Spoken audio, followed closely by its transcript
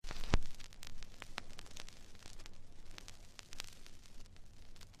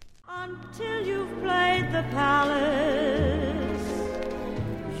Until you've played the palace,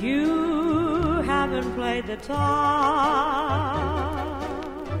 you haven't played the top.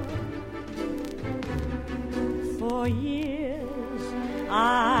 For years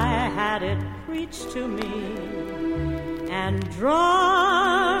I had it preached to me and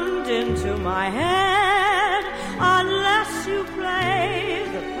drummed into my head, unless you play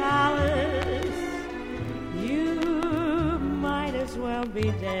the palace, you might as well be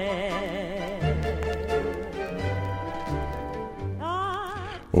dead.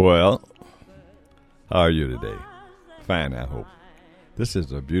 Well, how are you today? Fine, I hope. This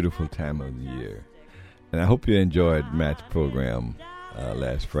is a beautiful time of the year, and I hope you enjoyed Matt's program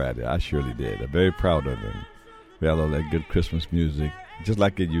last Friday. I surely did. I'm very proud of him. We had all that good Christmas music, just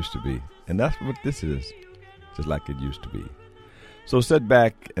like it used to be. And that's what this is, just like it used to be. So sit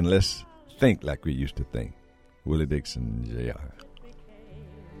back and let's think like we used to think. Willie Dixon, Jr.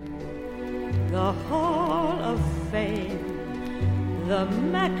 The Hall of Fame, the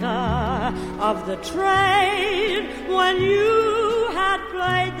Mecca of the trade, when you had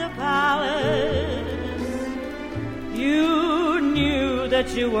played the palace, you knew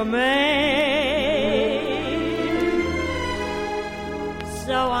that you were made.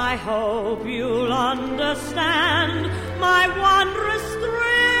 So I hope you'll understand my wondrous thrill,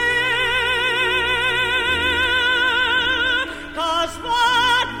 'cause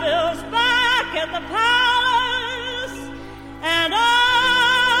vaudeville's back at the palace, and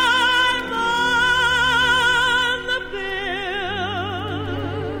I'm on the bill.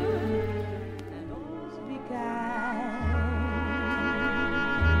 And always be kind,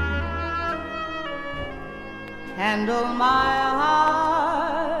 handle my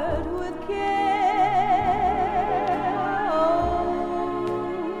heart with care. Oh,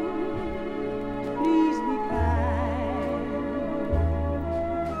 please be kind.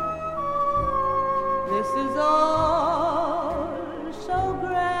 This is all so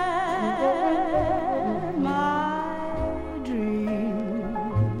grand. My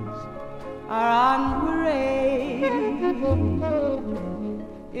dreams are on parade.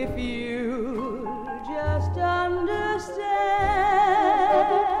 If you just understand,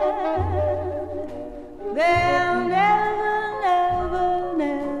 they'll never, never,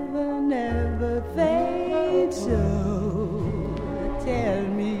 never, never fade. So tell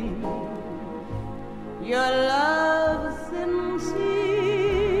me your love's sincere.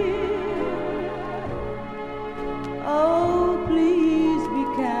 Oh, please be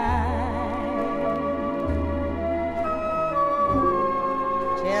kind.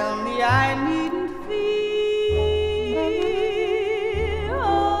 Tell me I needn't fear.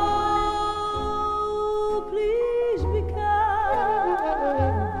 Oh, please be kind.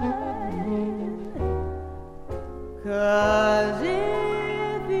 'Cause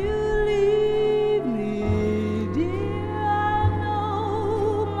if you leave me, dear, I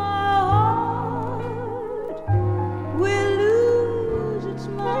know my heart will lose its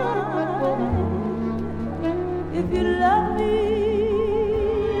mind. If you love me,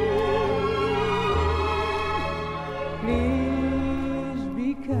 please be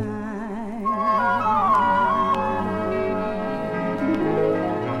kind.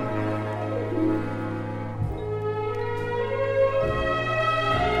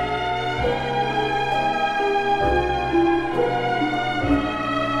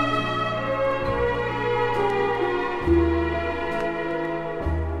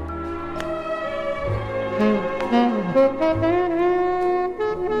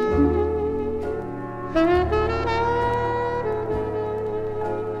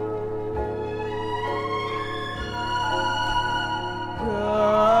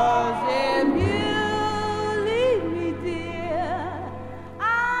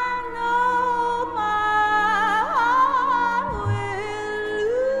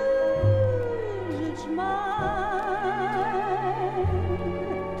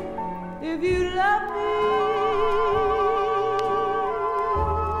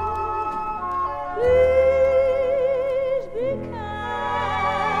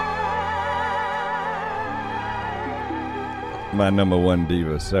 My number one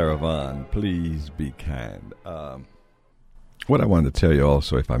diva, Sarah Vaughan, please be kind. What I wanted to tell you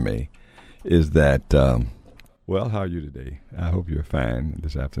also, if I may, is that, well, how are you today? I hope you're fine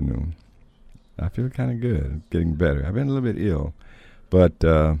this afternoon. I feel kind of good, getting better. I've been a little bit ill, but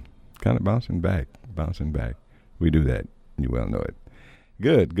kind of bouncing back. We do that. You well know it.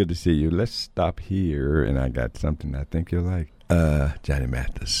 Good to see you. Let's stop here, and I got something I think you'll like. Johnny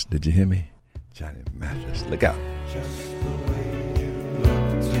Mathis. Did you hear me? Johnny Mathis. Look out. Just the way you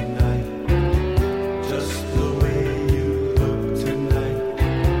look tonight. Just the way you look tonight.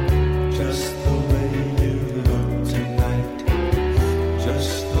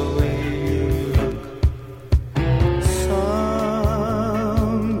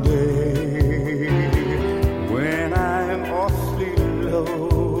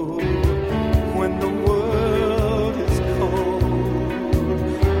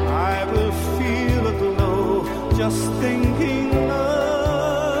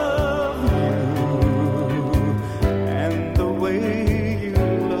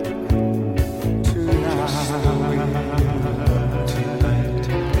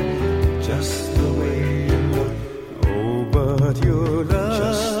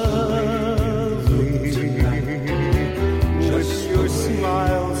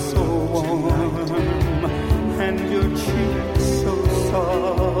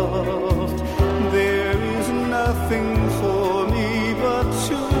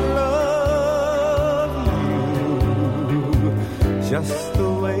 just the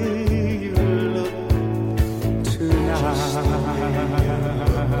way you look tonight.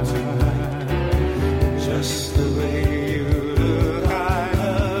 Just the way you look, I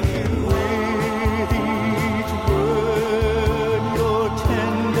love you. With each word, your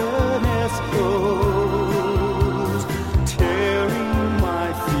tenderness grows, tearing my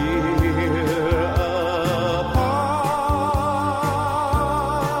fear apart.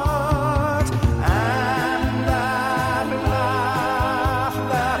 And that laugh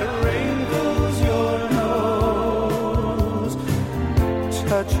that wrinkles your nose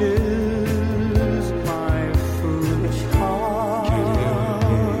touches my foolish heart.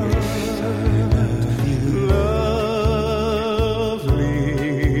 Lovely,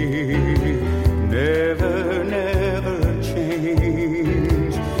 never, never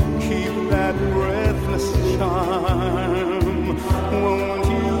change. Keep that breathless charm. Won't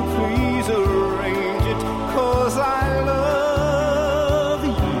you please arrange it? 'Cause I love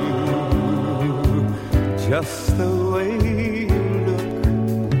you just the way you look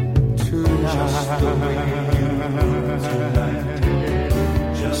tonight.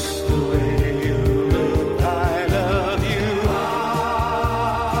 Just the way you look, I love you.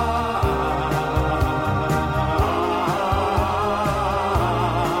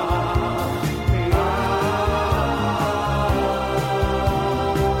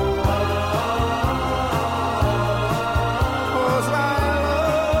 Cause I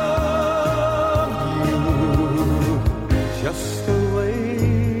love you just the way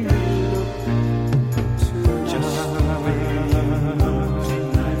you look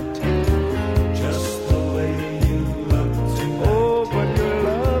tonight. Just the way you look tonight. Oh, but you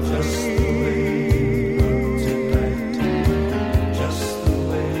love just me. The way you look tonight. Just the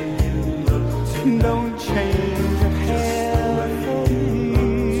way you look tonight. Don't change a hair for me.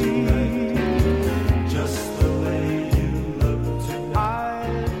 Just the way you look tonight.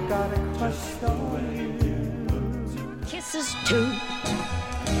 I've got a crush on you. Kisses too.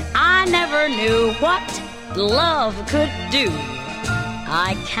 I never knew what love could do.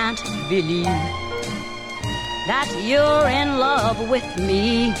 I can't believe that you're in love with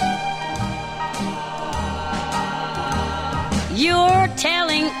me. You're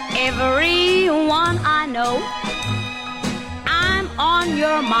telling everyone I know I'm on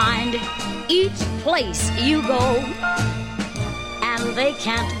your mind each place you go. And they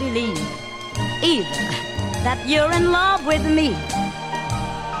can't believe either that you're in love with me.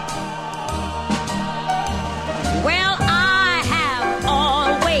 Well, I have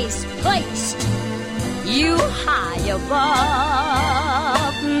always placed you high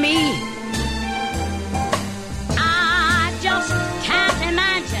above me. I just can't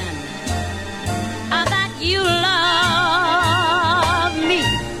imagine that you love me.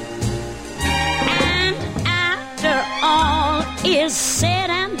 And after all is said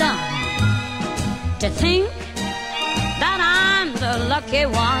and done, to think that I'm the lucky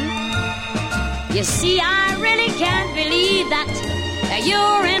one. You see, I really can't believe that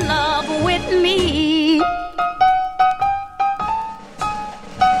you're in love with me.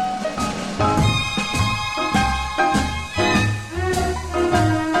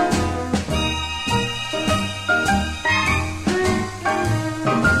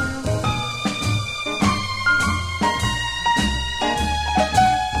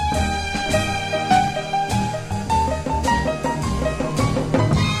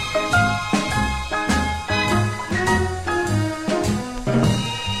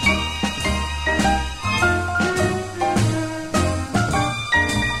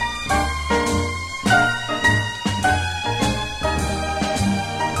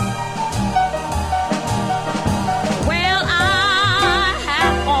 Well, I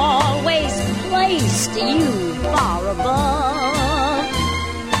have always placed you far above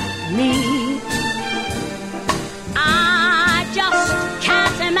me. I just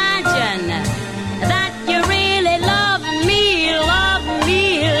can't imagine that you really love me, love me,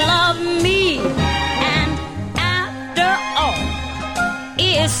 love me. And after all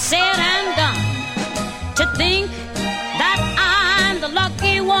is said and done, to think that I'm the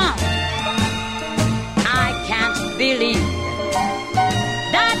lucky one. I can't believe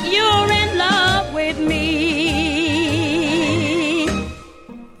that you're in love with me.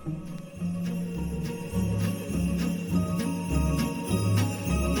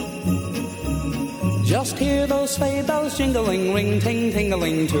 Just hear those sleigh bells jingling, ring, ting,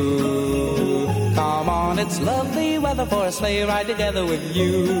 tingling too. Come on, it's lovely weather for a sleigh ride together with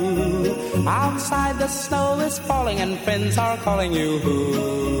you. Outside the snow is falling and friends are calling you.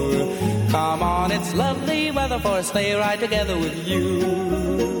 Come on, it's lovely weather for a sleigh ride together with you.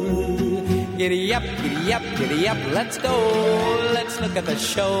 Giddy up, giddy up, giddy up, let's go. Let's look at the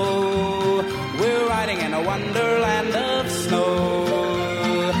show. We're riding in a wonderland of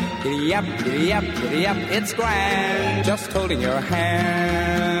snow. Giddy up, giddy up, giddy up, it's grand, just holding your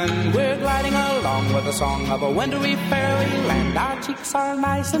hand. We're gliding along with the song of a wintry fairyland. Our cheeks are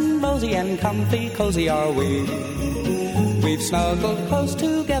nice and rosy and comfy, cozy are we. We've snuggled close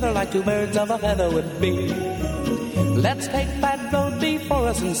together like two birds of a feather would be. Let's take that road before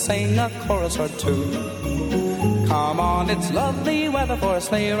us and sing a chorus or two. Come on, it's lovely weather for a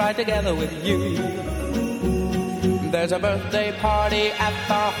sleigh ride together with you. There's a birthday party at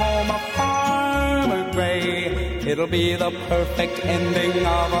the home of Farmer Gray. It'll be the perfect ending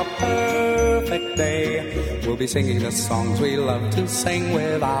of a perfect day. We'll be singing the songs we love to sing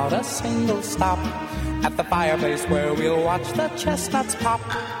without a single stop. At the fireplace where we'll watch the chestnuts pop.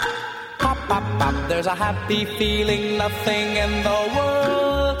 Pop, pop, pop, there's a happy feeling nothing in the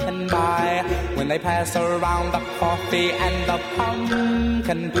world can buy. When they pass around the coffee and the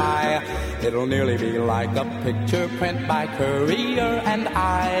pumpkin pie, it'll nearly be like a picture print by Currier and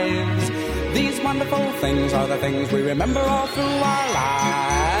Ives. These wonderful things are the things we remember all through our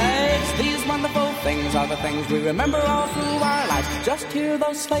lives. These wonderful things are the things we remember all through our lives. Just hear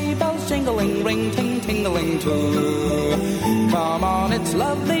those sleigh bells jingling, ring, ting, tingling too. Come on, it's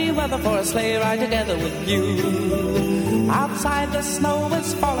lovely weather for a sleigh ride together with you. Outside the snow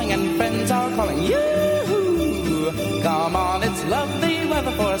is falling and friends are calling you. Come on, it's lovely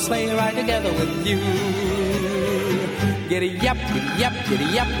weather for a sleigh ride together with you. Giddy up, giddy up,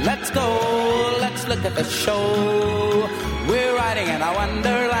 giddy up, let's go. Let's look at the show. We're riding in a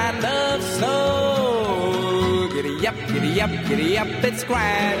wonderland of snow. Giddy up, giddy up, giddy up, it's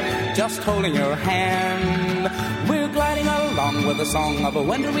grand, just holding your hand. We're gliding along with the song of a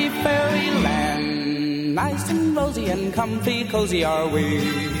wintry fairyland. Nice and rosy and comfy, cozy are we.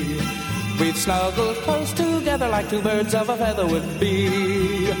 We've snuggled close together like two birds of a feather would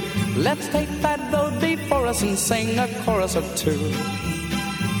be. Let's take that road before us and sing a chorus or two.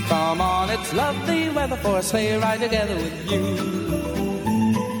 Come on, it's lovely weather for a sleigh ride together with you.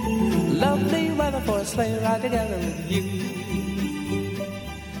 Lovely weather for a sleigh ride together with you.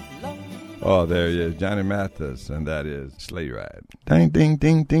 Oh, there he is, Johnny Mathis, and that is Sleigh Ride. Ding, ding,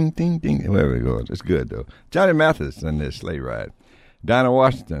 ding, ding, ding, ding. There we go. It's good, though. Johnny Mathis and this Sleigh Ride. Dinah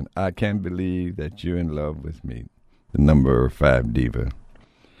Washington, I Can't Believe That You're in Love with Me, the number 5 diva.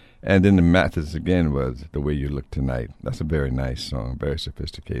 And then the Mathis again was The Way You Look Tonight. That's a very nice song, very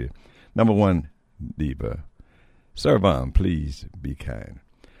sophisticated. Number 1 diva, Sarah Vaughan, Please Be Kind.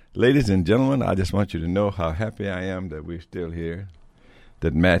 Ladies and gentlemen, I just want you to know how happy I am that we're still here,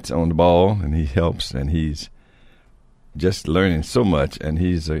 that Matt's on the ball, and he helps, and he's just learning so much, and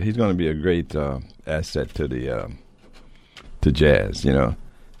he's going to be a great asset to the to jazz, you know.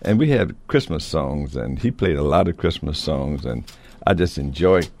 And we had Christmas songs, and he played a lot of Christmas songs, and I just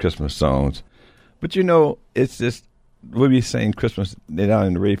enjoy Christmas songs. But, you know, it's just, we'll be saying Christmas down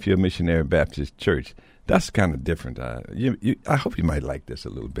in the Rayfield Missionary Baptist Church. That's kind of different. I hope you might like this a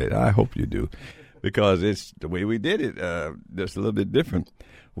little bit. I hope you do, because it's the way we did it, just a little bit different.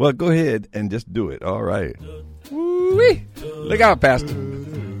 Well, go ahead and just do it. All right. Woo-wee. Look out, Pastor.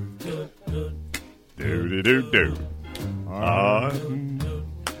 Do-do-do-do. I'm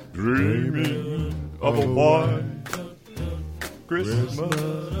dreaming of a white Christmas.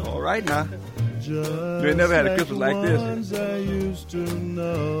 All right now. You ain't never had a Christmas like this.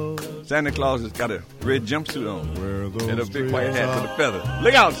 Santa Claus has got a red jumpsuit on and a big white hat with a feather.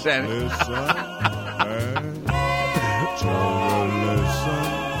 Look out, Santa.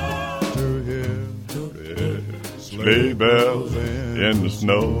 Sleigh bells in the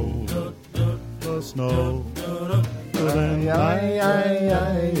snow. And I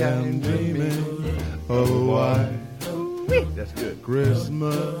am dreaming of a white That's good.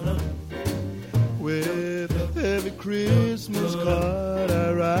 Christmas. With every Christmas card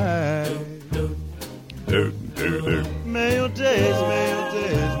I write. May your days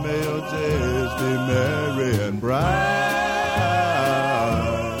be merry and bright.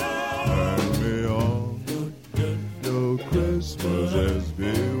 Turn me on, your Christmases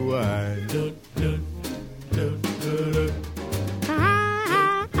be white.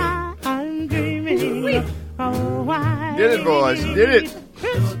 I'm dreaming of a white Get it, boys. Get it.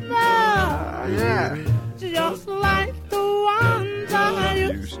 Christmas. Yeah. Just like the ones I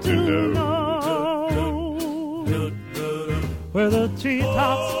used to know. Where the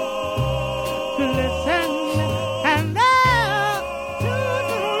treetops glisten and there to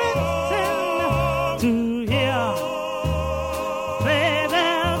listen to hear sleigh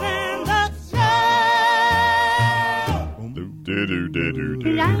bells in the snow.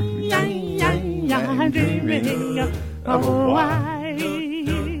 dreaming of a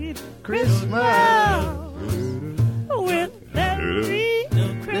white Christmas with every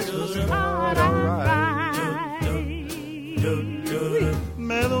Christmas card I write.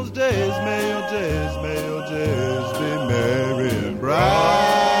 May those days, may your days, may your days be merry and bright.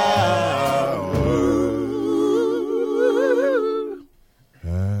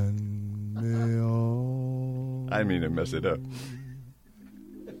 And may all I didn't mean to mess it up.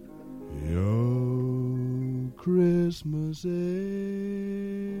 your Christmases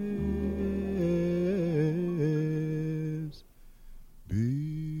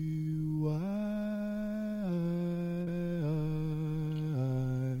be white.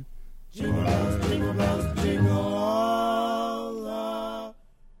 Jingle bells, jingle all the...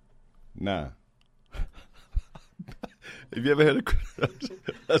 Nah. Have you ever heard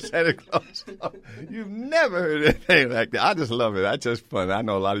a Santa Claus song? You've never heard anything like that. I just love it. That's just fun. I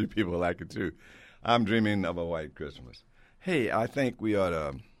know a lot of you people like it too. I'm dreaming of a white Christmas. Hey, I think we ought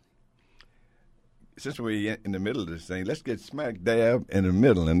to, since we're in the middle of this thing, let's get smack dab in the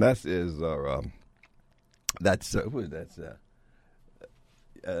middle, and that is our, who is that?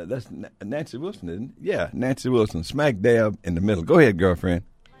 That's Nancy Wilson, isn't it? Yeah, Nancy Wilson, smack dab in the middle. Go ahead, girlfriend.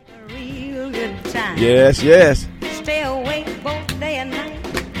 A real good time. Yes, yes. Stay awake both day and night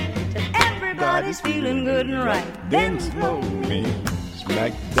till everybody's feeling good and right. Then slow me,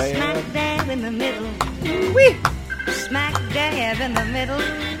 smack dab. Smack dab in the middle. Wee! Smack dab in the middle.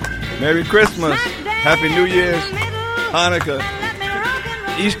 Merry Christmas, Smack dab Happy New Year's, in the middle. Hanukkah, Let me rock and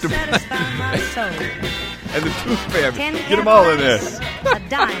roll Easter and satisfy my soul. and the Tooth Fairy. 10 Get them all in there. candlelights, a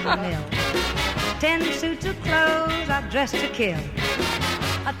dime mill. 10 suits of clothes I've dressed to kill.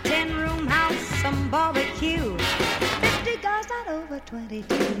 A 10-room house, some barbecue. 50 cars, not over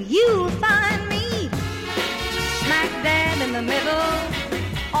 22. You'll find me smack dab in the middle.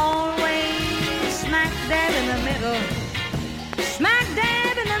 Always smack dab in the middle. Smack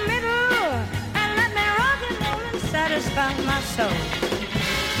dab in the middle. And let me rock and roll and satisfy my soul.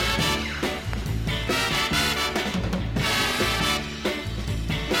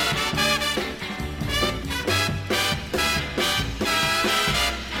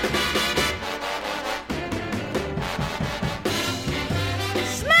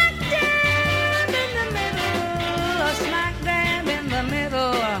 Smack dab in the middle, smack dab in the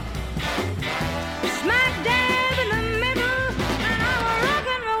middle, smack dab in the middle, and I will rock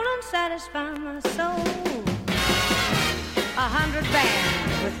and roll and satisfy my soul. 100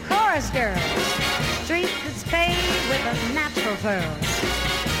 bands with chorus girls, street that's paved with the natural pearls,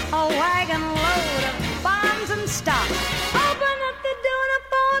 a wagon load of bombs and stock. Open up the door to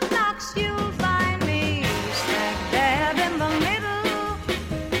 4 knocks, you'll find me smack dab in the middle.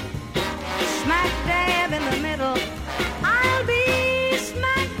 Smack dab in the middle. I'll be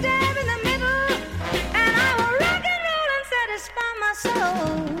smack dab in the middle, and I will rock and roll and satisfy my soul.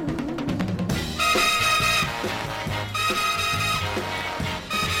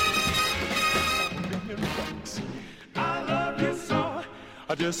 I love you so.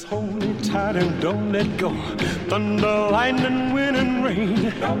 Just hold me tight and don't let go. Thunder, lightning, wind, and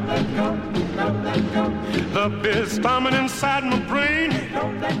rain. Don't let go, don't let go. The beat's bombing inside my brain.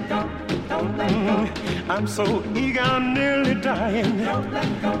 Don't let go, don't let go. I'm so eager, I'm nearly dying. Don't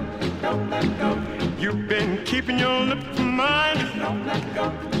let go, don't let go. You've been keeping your lips from mine. Don't let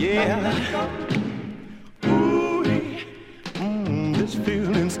go, yeah. Ooh, this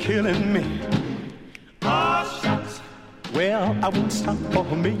feeling's killing me. Oh, shucks. Well, I won't stop for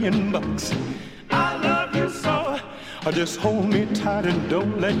 $1,000,000. I love you so. Just hold me tight and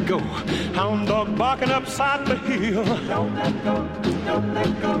don't let go. Hound dog barking upside the hill. Don't let go, don't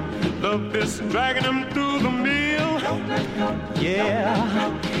let go. Love is dragging him through the mill. Don't let go,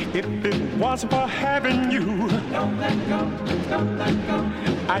 yeah. If it wasn't for having you, don't let go, don't let go.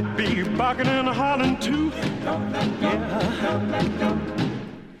 I'd be barking and hollering too. Don't let go, yeah. Don't let go.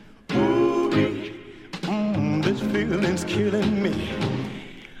 Ooh-wee. This feeling's killing me.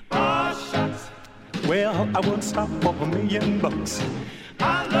 Oh, shucks. Well, I won't stop for $1,000,000.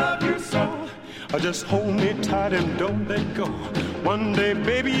 I love you so. Just hold me tight and don't let go. One day,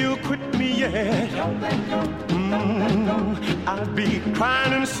 baby, you'll quit me, yeah. Don't let go. I'll be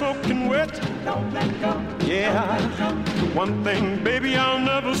crying and soaking wet. Don't let go. Yeah. One thing, baby, I'll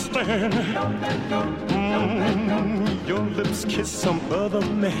never stand. Don't let go. Your lips kiss some other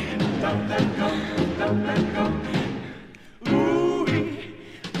man. Don't let go. Don't let go. Ooh,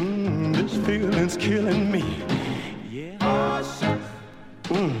 this feeling's killing me. Yeah. Oh, shucks.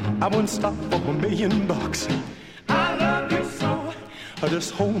 I wouldn't stop for $1,000,000. I love you so.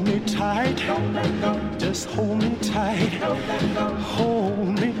 Just hold me tight. Just hold me tight.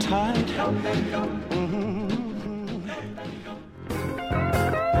 Hold me tight.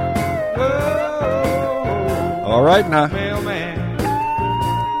 All right now. Mailman.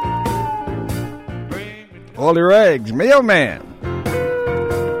 All the rags, mailman.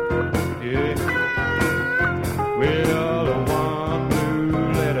 Yeah. Well, one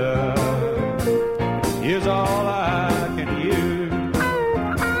blue letter is all I can use.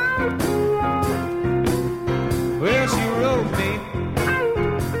 Well, she wrote me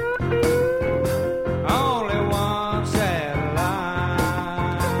only one sad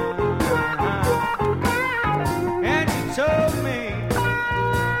line, and she told me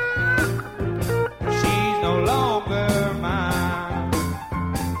she's no longer mine.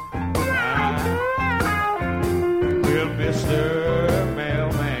 Well, Mr.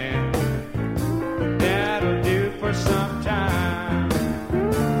 Mailman, that'll do for some time.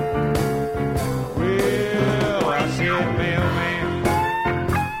 Well, I said, Mailman,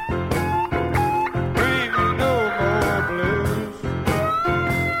 bring me no more blues.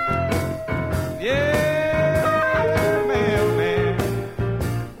 Yeah, Mailman,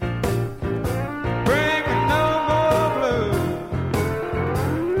 bring me no more blues.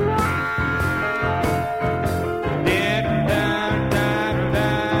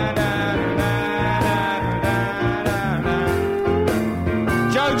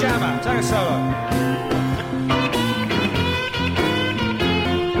 Joe Jammer, take a solo.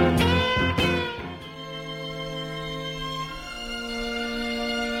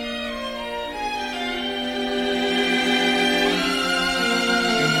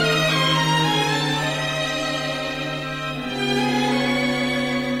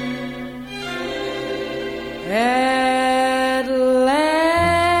 At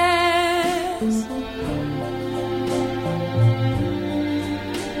last,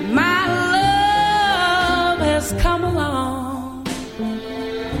 my love has come along.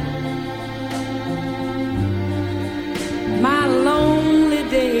 My lonely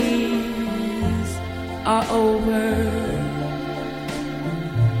days are over,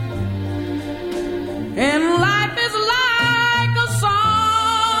 and life is like a song.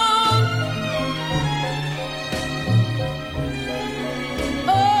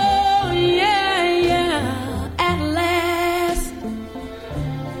 Oh yeah, yeah, at last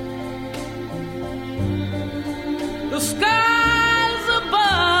the skies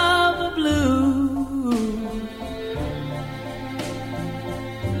above are blue.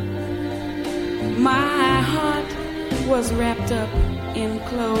 My heart was wrapped up in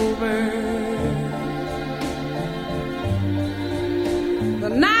clover the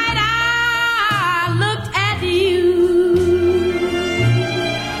night I looked at you.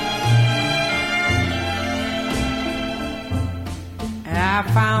 I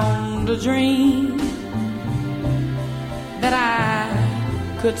found a dream that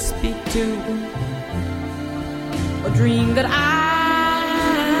I could speak to, a dream that I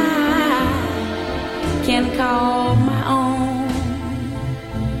can call my own.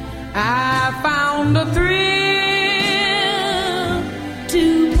 I found a thrill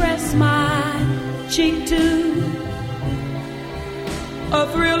to press my cheek to, a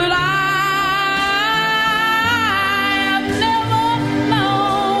thrill that I have never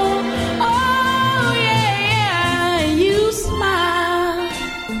known. Oh yeah, you smile,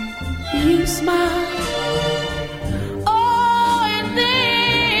 you smile. Oh, and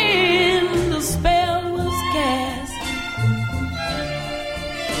then the spell was cast,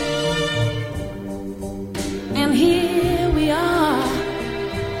 and here we are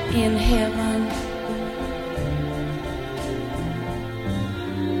in heaven.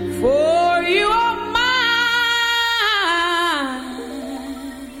 For you are mine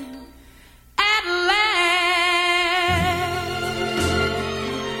at last.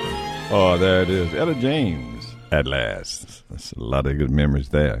 Oh, there it is. Ella James, at last. That's a lot of good memories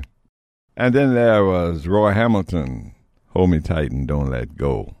there. And then there was Roy Hamilton, Hold Me Tight and Don't Let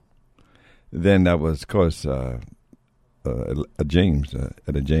Go. Then that was, of course, Ella James,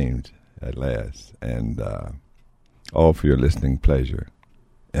 at last. And all for your listening pleasure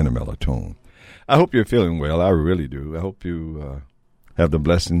in a mellow tone. I hope you're feeling well. I really do. I hope you have the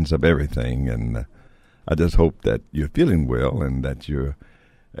blessings of everything. And I just hope that you're feeling well and that you're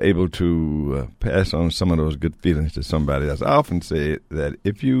able to pass on some of those good feelings to somebody else. I often say that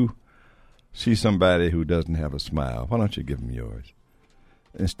if you see somebody who doesn't have a smile, why don't you give them yours?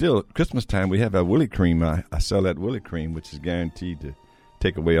 And still, Christmas time, we have our Willie Cream. I sell that Willie Cream, which is guaranteed to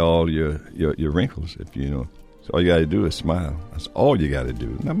take away all your wrinkles, if you know. So all you got to do is smile. That's all you got to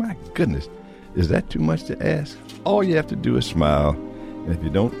do. Now, my goodness, is that too much to ask? All you have to do is smile, And if you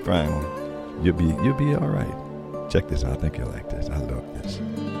don't frown, you'll be all right. Check this out. I think you'll like this. I love this.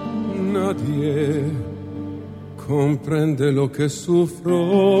 Nadie comprende lo que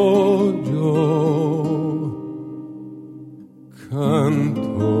sufro yo.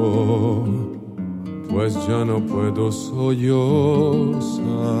 Canto, pues ya no puedo sollozar.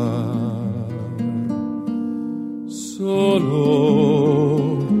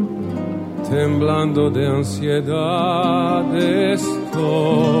 Solo, temblando de ansiedad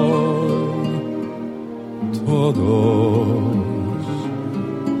estoy. Todos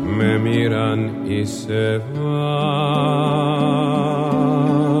me miran y se van.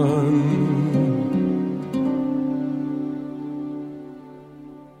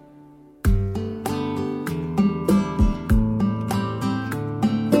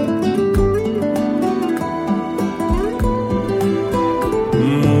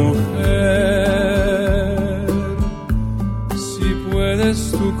 Mujer, si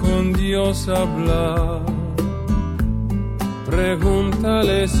puedes tú con Dios hablar,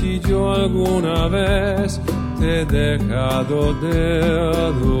 pregúntale si yo alguna vez te he dejado de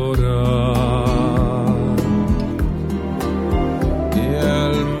adorar. Y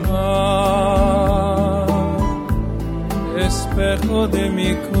el mar, espejo de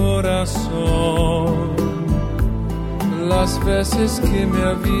mi corazón, las veces que me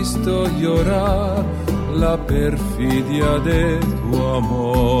ha visto llorar la perfidia de tu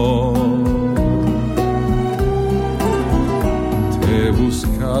amor. He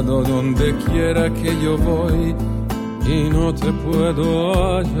buscado donde quiera que yo voy y no te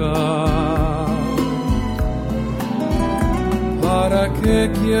puedo hallar. ¿Para qué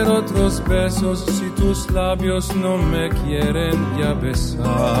quiero otros besos si tus labios no me quieren ya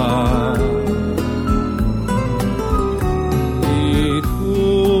besar? Y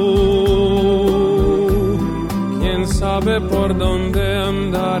tú, quién sabe por dónde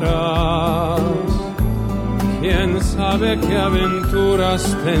andarás. ¿Quién sabe qué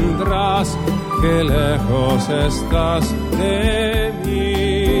aventuras tendrás? Qué lejos estás de mí.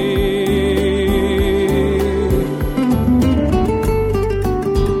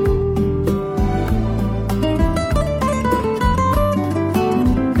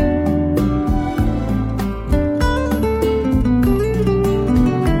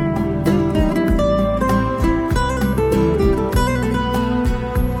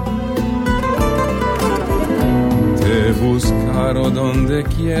 Donde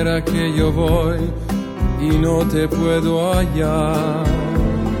quiera que yo voy y no te puedo hallar.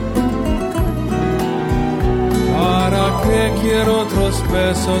 ¿Para qué quiero otros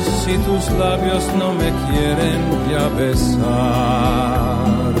besos si tus labios no me quieren ya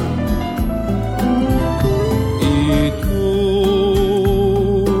besar? Y tú,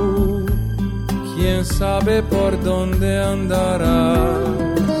 quién sabe por dónde andarás.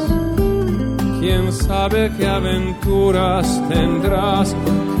 ¿Quién sabe qué aventuras tendrás?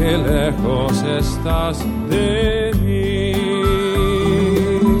 Qué lejos estás de mí.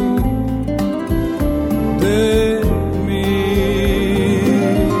 De mí.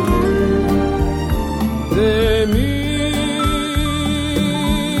 De mí.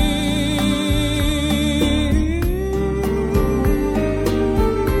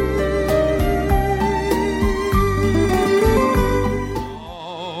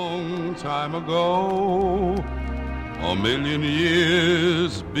 Time ago, a million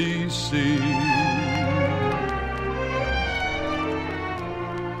years BC,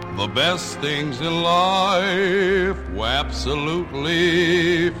 the best things in life were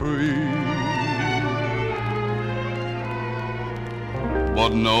absolutely free,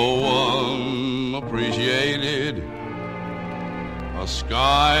 but no one appreciated a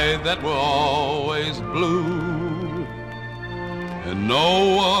sky that was always blue, and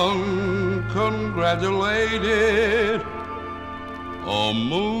no one congratulated a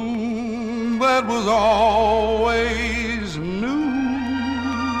moon that was always new.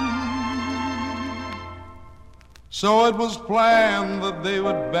 So it was planned that they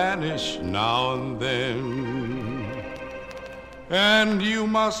would vanish now and then, and you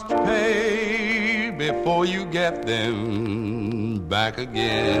must pay before you get them back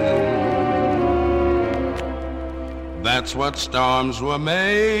again. That's what storms were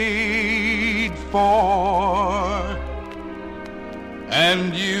made for,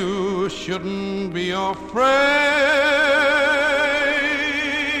 and you shouldn't be afraid,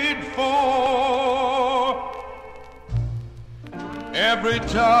 for every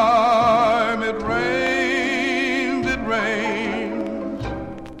time it rains,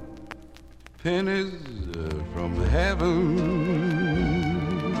 pennies from heaven.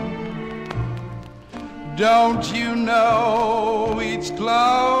 Don't you know each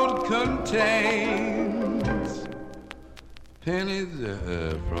cloud contains pennies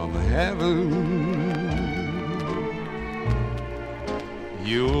from heaven?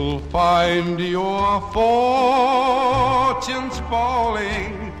 You'll find your fortunes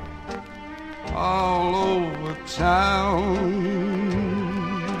falling all over town.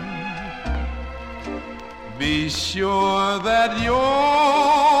 Be sure that your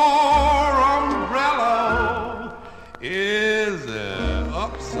umbrella is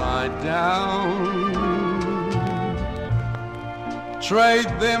upside down. Trade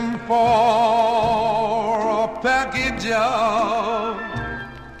them for a package of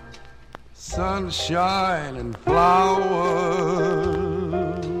sunshine and flowers.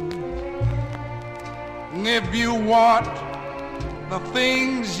 If you want the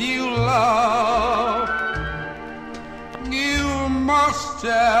things you love, you must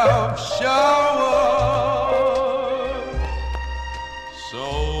have showers.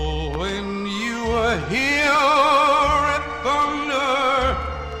 So when you hear it thunder,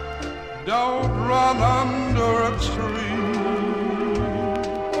 don't run under a tree.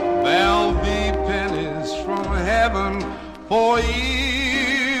 There'll be pennies from heaven for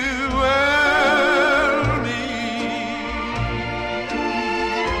you and me.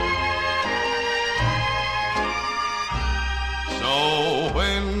 So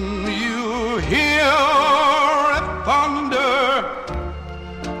when you hear it thunder,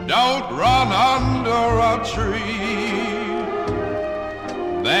 don't run under a tree.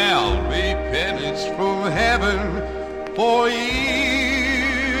 There'll be pennies from heaven for you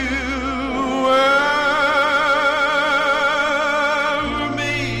and me.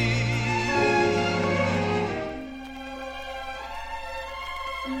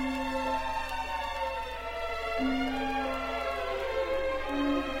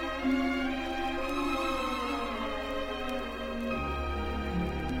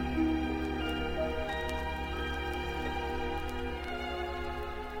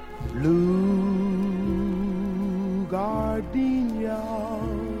 Blue gardenia,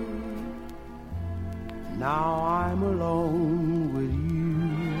 now I'm alone with you,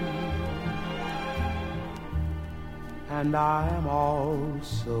 and I am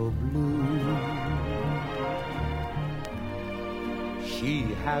also blue.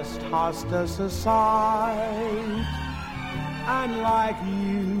 She has tossed us aside, and like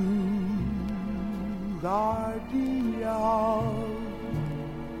you, gardenia,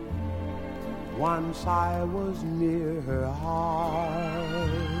 once I was near her heart.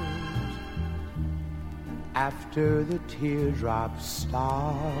 After the teardrops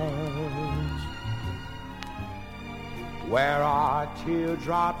start, where are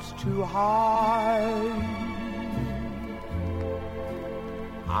teardrops too hard?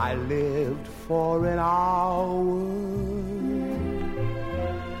 I lived for an hour.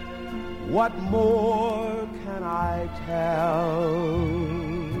 What more can I tell?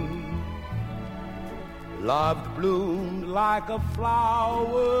 Love bloomed like a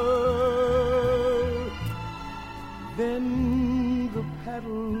flower, then the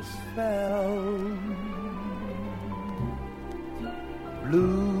petals fell.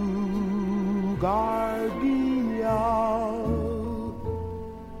 Blue gardenia,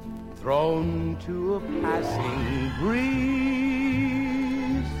 thrown to a passing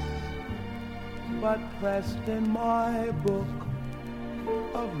breeze, but pressed in my book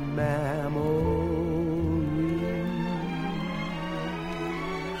of memories.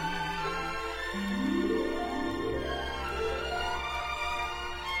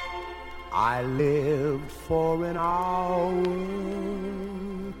 I lived for an hour.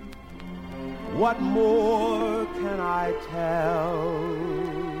 What more can I tell?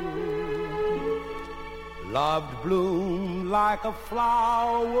 Love bloomed like a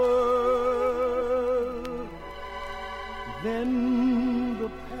flower, then the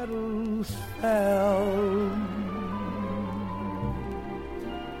petals fell.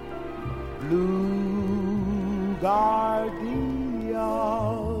 Blue gardenia,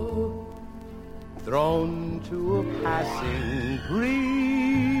 thrown to a passing breeze,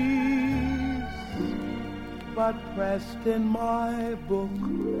 but pressed in my book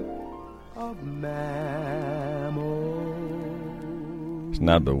of memories. It's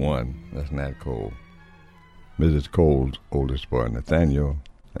not the one. That's Nat Cole. Mrs. Cole's oldest boy, Nathaniel,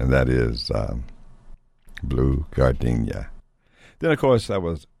 and that is Blue Gardenia. Then, of course, that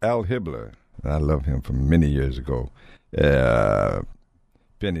was Al Hibbler. I love him from many years ago.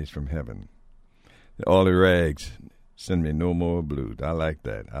 Pennies from Heaven. All the rags, send me no more blues. I like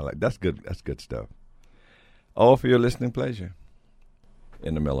that. That's good. That's good stuff. All for your listening pleasure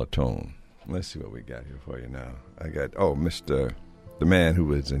in the mellow tone. Let's see what we got here for you now. I got, the man who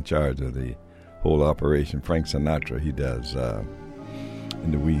was in charge of the whole operation, Frank Sinatra. He does In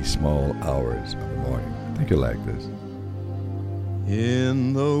the Wee Small Hours of the Morning. I think you'll like this.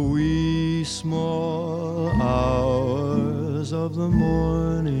 In the wee small hours of the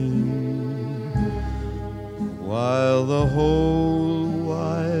morning, while the whole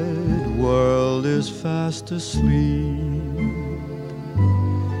wide world is fast asleep,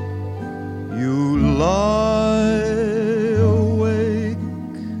 you lie awake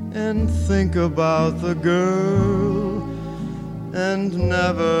and think about the girl and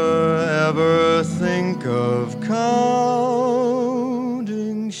never ever think of counting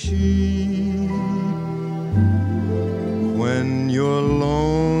sheep. When your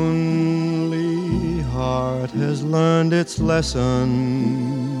lonely heart has learned its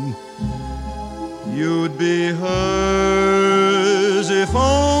lesson, you'd be hers if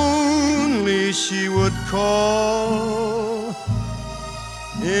only she would call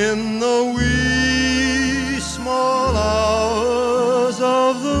in the wee small hours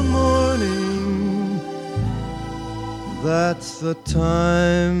of the morning. That's the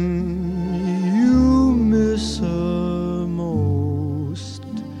time you miss her most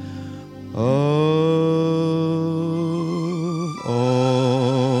of all.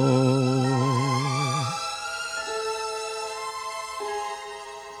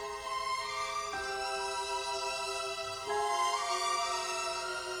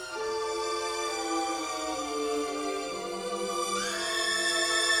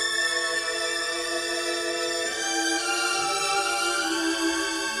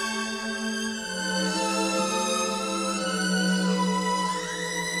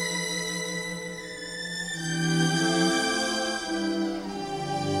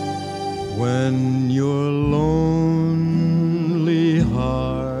 When your lonely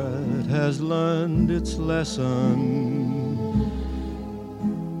heart has learned its lesson,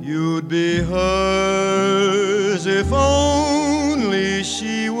 you'd be hers if only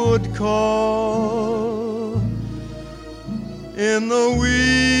she would call in the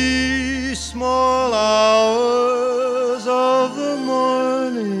wee small hours of the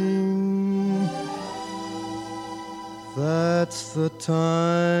morning. That's the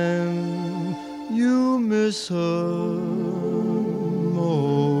time you miss her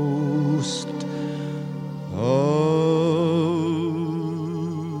most of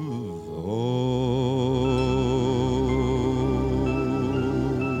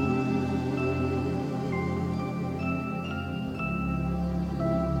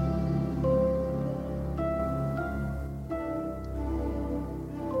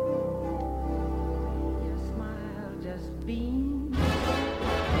Your smile just beams.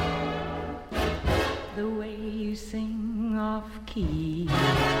 The way you sing off key.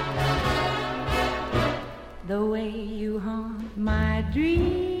 The way you haunt my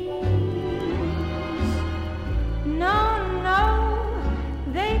dreams. No, no,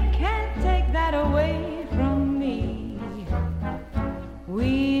 they can't take that away from me.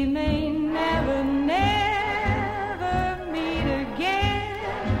 We may never, never meet again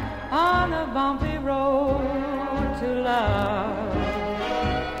on a bumpy road to love.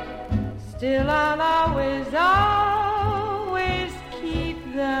 Still I'll always, always keep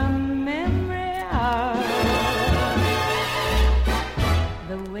the memory of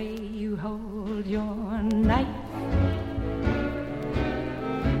the way you hold your knife,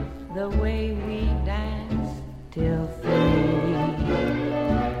 the way we dance till 3,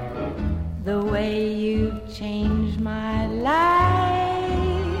 the way you've changed my life.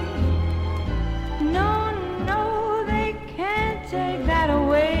 No, no, they can't take that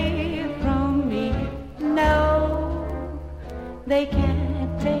away from me. No, they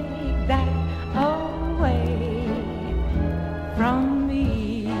can't take that away from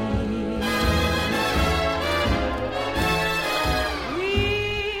me. We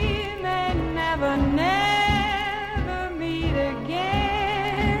may never, never meet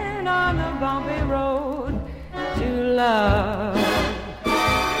again on the bumpy road to love.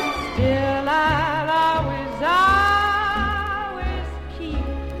 Still I'll always, always keep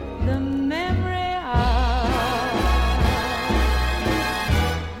the memory of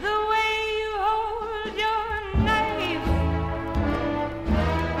the way you hold your knife,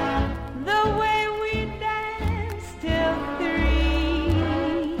 the way we dance till 3,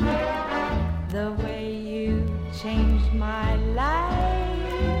 the way you changed my life.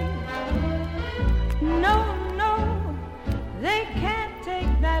 No, no, they can't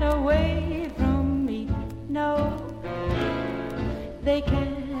take that away from me. No, they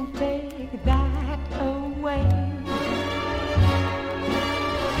can't take that away.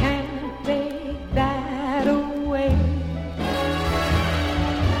 Can't take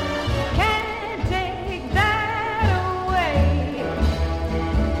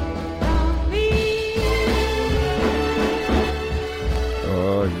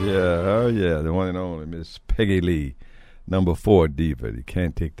yeah, the one and only Miss Peggy Lee, number 4 diva. You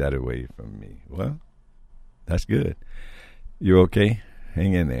can't take that away from me. Well, that's good. You okay?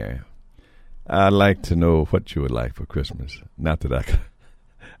 Hang in there. I'd like to know what you would like for Christmas. Not that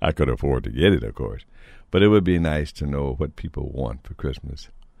I could afford to get it, of course, but it would be nice to know what people want for Christmas.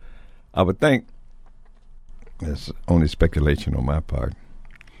 I would think, it's only speculation on my part,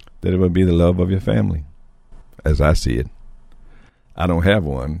 that it would be the love of your family, as I see it. I don't have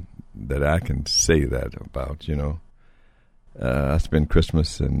one that I can say that about, you know. I spend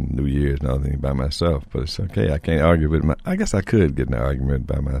Christmas and New Year's and everything by myself, but it's okay. I can't argue with I guess I could get in an argument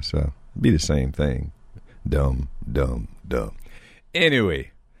by myself. It'd be the same thing. Dumb, dumb, dumb.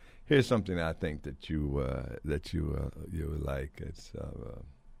 Anyway, here's something I think that you would like. It's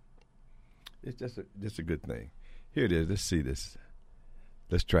just a good thing. Here it is. Let's see this.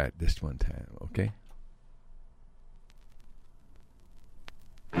 Let's try it this one time, okay?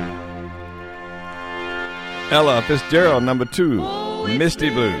 Ella Fitzgerald, number 2, Misty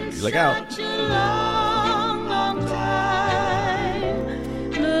Blues. Look out. Such a long, long time.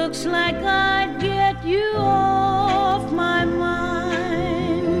 Looks like I'd get you off my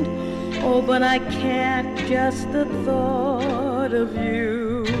mind. Oh, but I can't. Just the thought of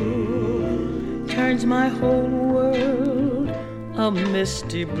you turns my whole world a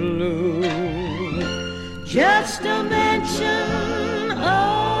misty blue. Just a mention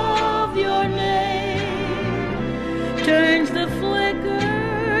of your name turns the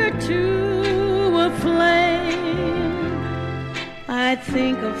flicker to a flame. I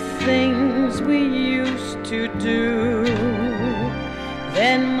think of things we used to do,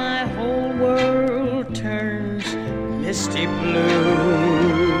 then my whole world turns misty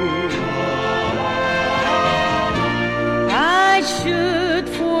blue. I should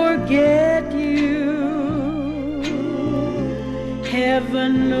forget you.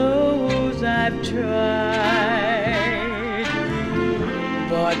 Heaven knows I've tried.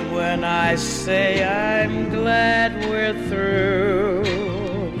 But when I say I'm glad we're through,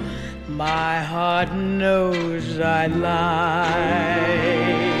 my heart knows I lied.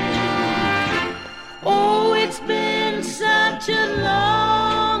 Oh, it's been such a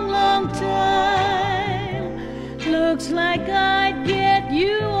long, long time. Looks like I'd get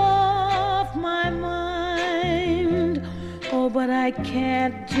you off my mind. Oh, but I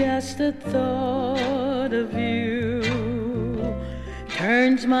can't. Just the thought of you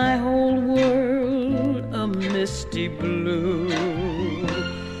turns my whole world a misty blue.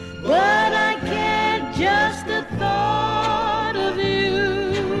 But I can't. Just the thought of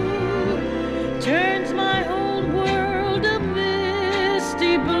you turns my whole world a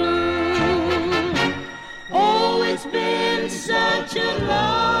misty blue. Oh, it's been such a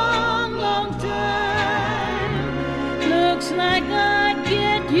long, long time. Looks like I'd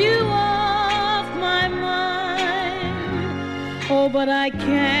get you off my mind. Oh, but I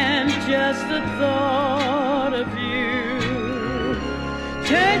can't. Just the thought of you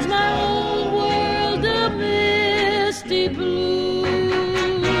turns my whole world a misty blue.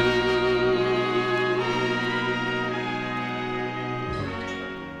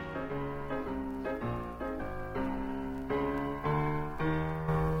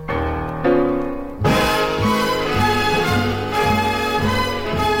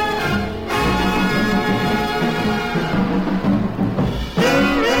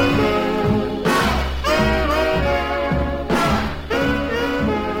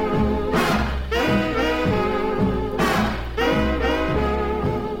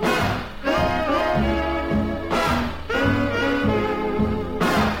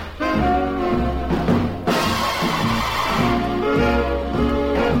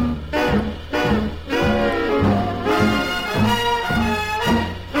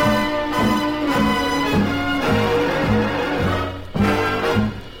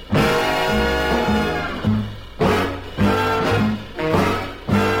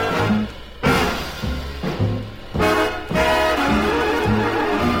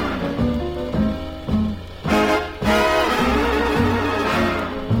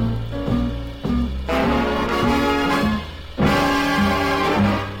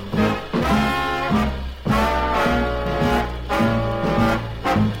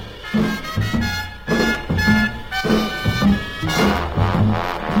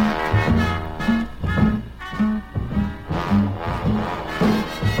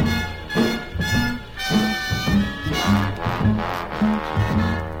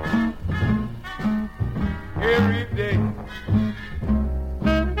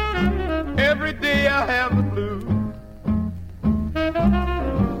 Every day I have the blues.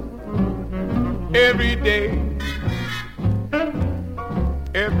 Every day.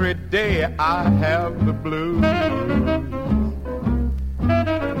 Every day I have the blues.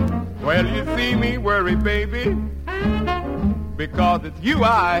 Well, you see me worry, baby, because it's you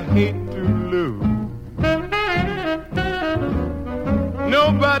I hate to lose.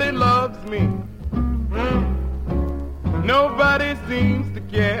 Nobody loves me. Nobody seems to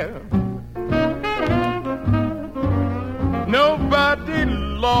care. Nobody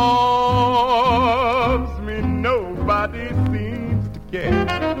loves me. Nobody seems to care.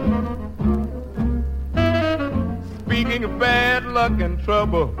 Speaking of bad luck and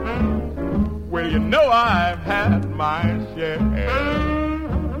trouble, well, you know I've had my share.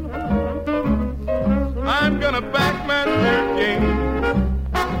 I'm gonna back my suitcase,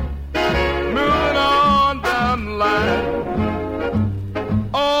 moving on down the line.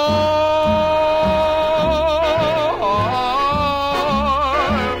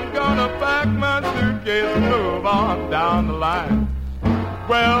 I'm gonna pack my suitcase and move on down the line.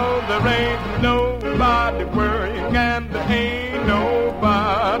 Well, there ain't nobody worrying and there ain't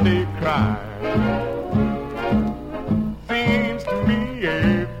nobody crying. Seems to me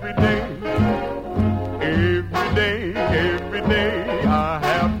every day I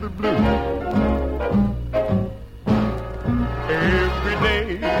have the blues. Every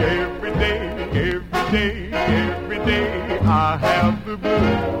day I have the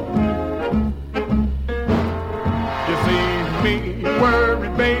blues. You see me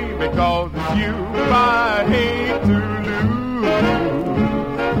worried, baby, 'cause it's you I hate to lose.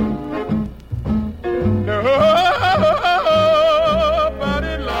 Nobody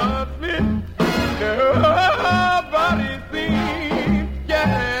loves me. Nobody seems to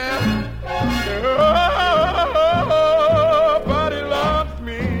care. Nobody loves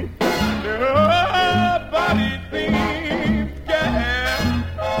me. Nobody seems to care.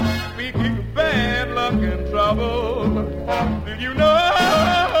 Speaking of bad luck and trouble, do you know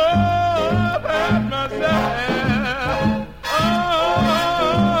I've had my share?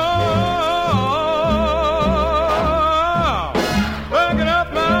 Picking up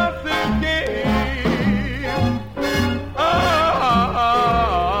my suitcase.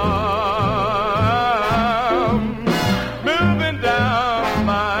 Moving down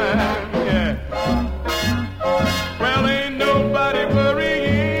mine, yeah. Well, ain't nobody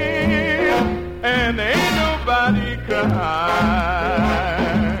worrying, and ain't nobody crying.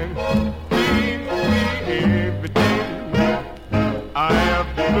 Seems to me every day I have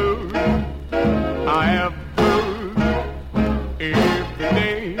the blues. I have the blues every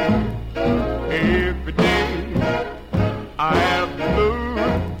day. Every day I have the blues.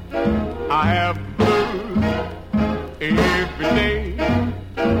 I have the blues every day.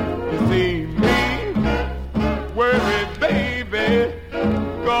 You see me worried, baby,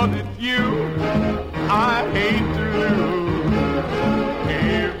 'cause it's you I hate to lose.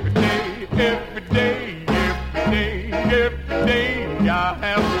 Every day, every day, every day, every day I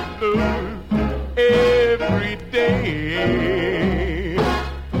have the blues. Every day.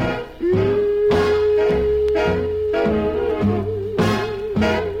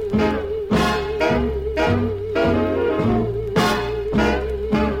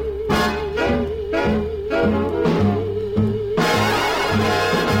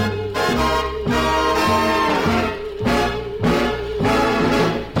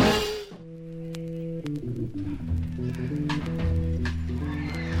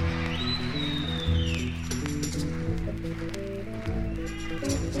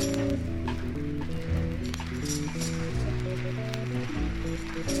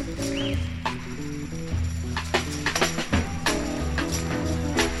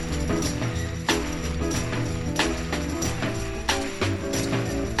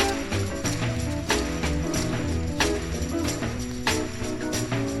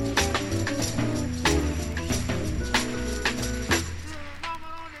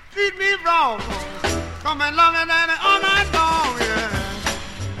 Treat me wrong, coming longer than all night long, yeah.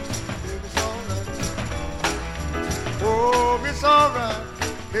 It's alright. Oh, it's alright.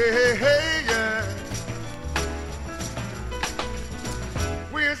 Hey, hey, hey, yeah.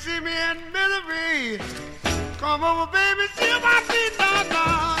 When you see me in misery, come over, baby, see my feet, no, no,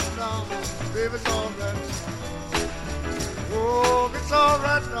 no. Baby, it's alright. Oh, it's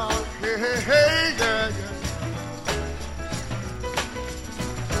alright now. Hey, hey, hey, yeah, yeah.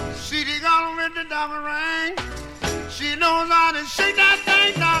 She got with the diamond ring. She knows how to shake that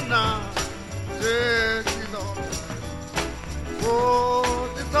thing down now. Yeah, she's alright.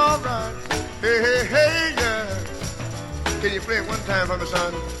 Oh, it's alright. Hey, hey, hey, yeah. Can you play it one time for me,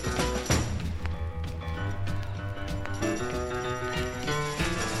 son?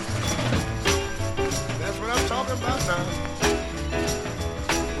 That's what I'm talking about now.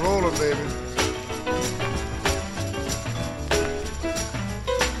 baby.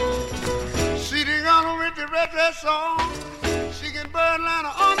 She done gone with the red dress on. She can burn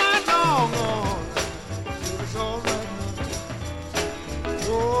Atlanta all night long. Oh, it's all right now.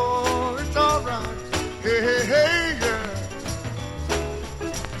 Oh, it's all right. Hey, hey, hey, yeah.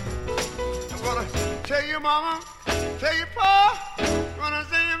 I'm gonna tell you, mama, tell you, pa, gonna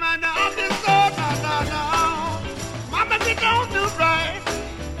say you right now. I'm just so no. Mama, you don't do right.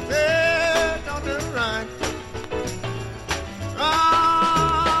 Yeah, don't do right.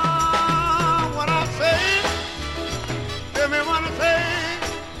 What I say, tell me what I say,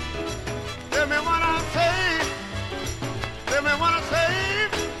 tell me what I say, tell me what I say,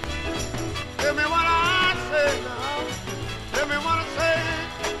 tell me what I say now, tell me what I say.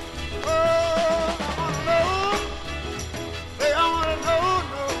 Oh, I wanna know.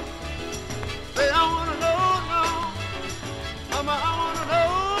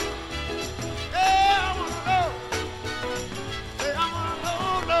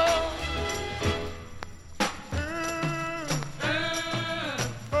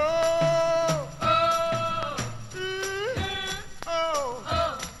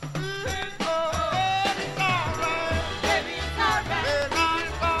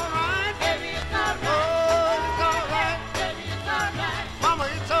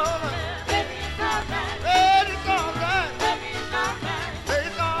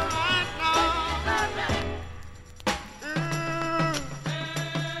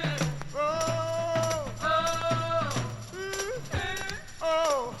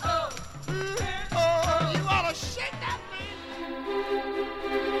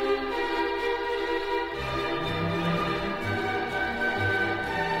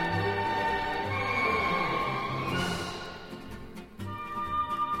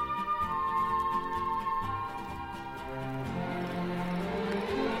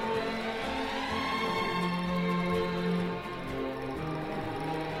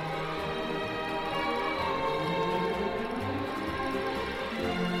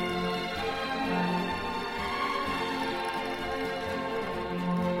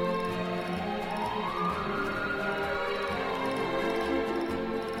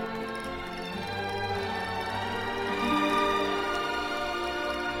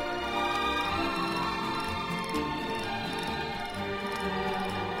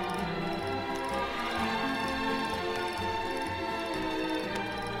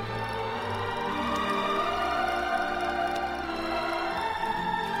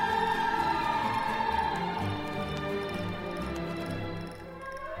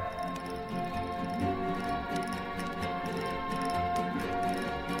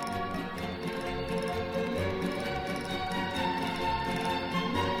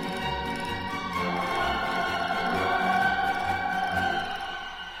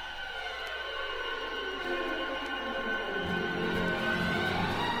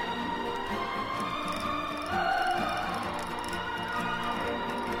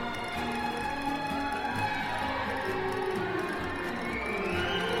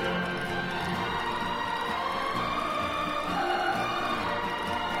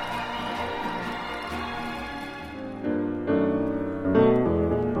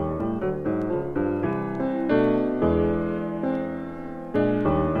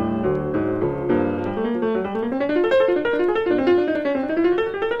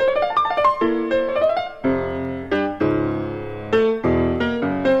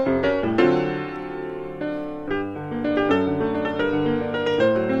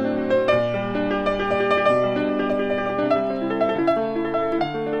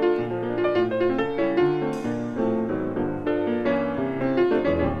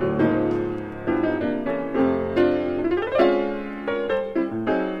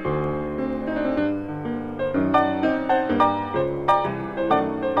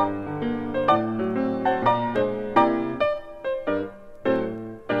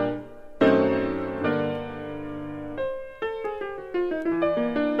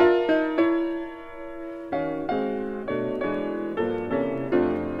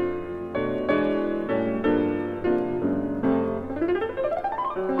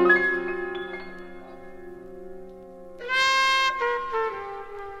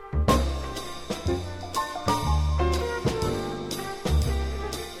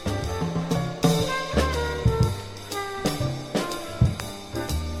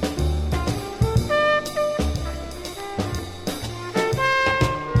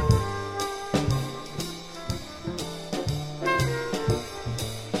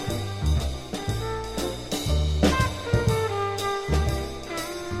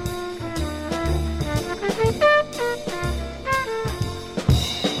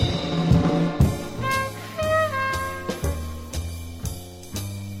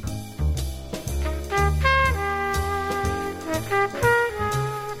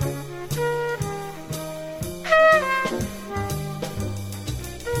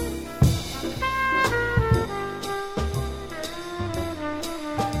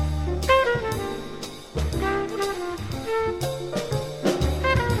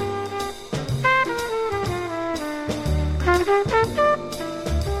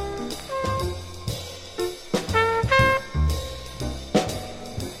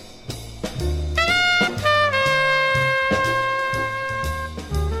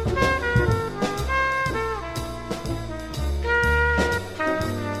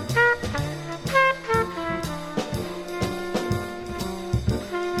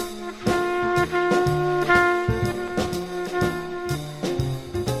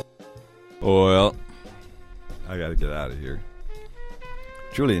 Well, I got to get out of here.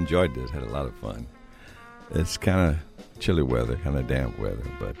 Truly enjoyed this. Had a lot of fun. It's kind of chilly weather, kind of damp weather,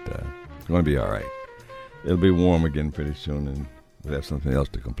 but it's going to be all right. It'll be warm again pretty soon, and we'll have something else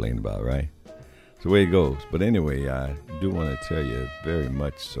to complain about, right? It's the way it goes. But anyway, I do want to tell you very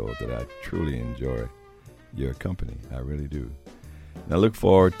much so that I truly enjoy your company. I really do. And I look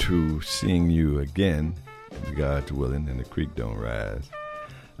forward to seeing you again, if God's willing, and the creek don't rise.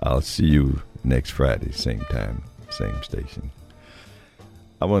 I'll see you next Friday, same time, same station.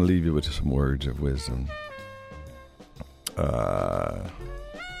 I want to leave you with some words of wisdom.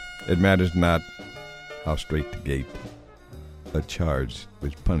 It matters not how straight the gate, a charge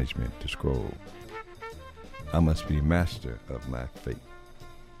with punishment to scroll. I must be master of my fate,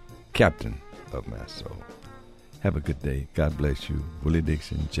 captain of my soul. Have a good day. God bless you. Willie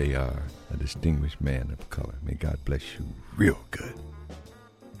Dixon, Jr., a distinguished man of color. May God bless you real good.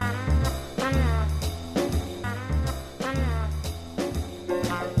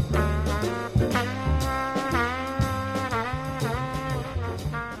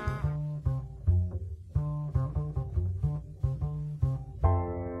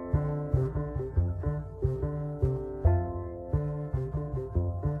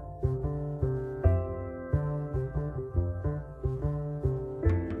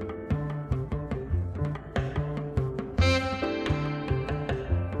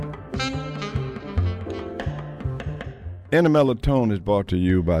 In the Mellow-Tone is brought to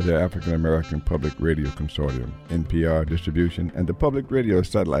you by the African American Public Radio Consortium, NPR distribution, and the Public Radio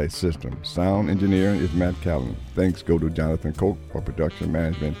Satellite System. Sound engineering is Matt Callan. Thanks go to Jonathan Coke for production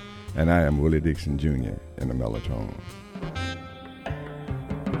management, and I am Willie Dixon, Jr. in the Mellow-Tone.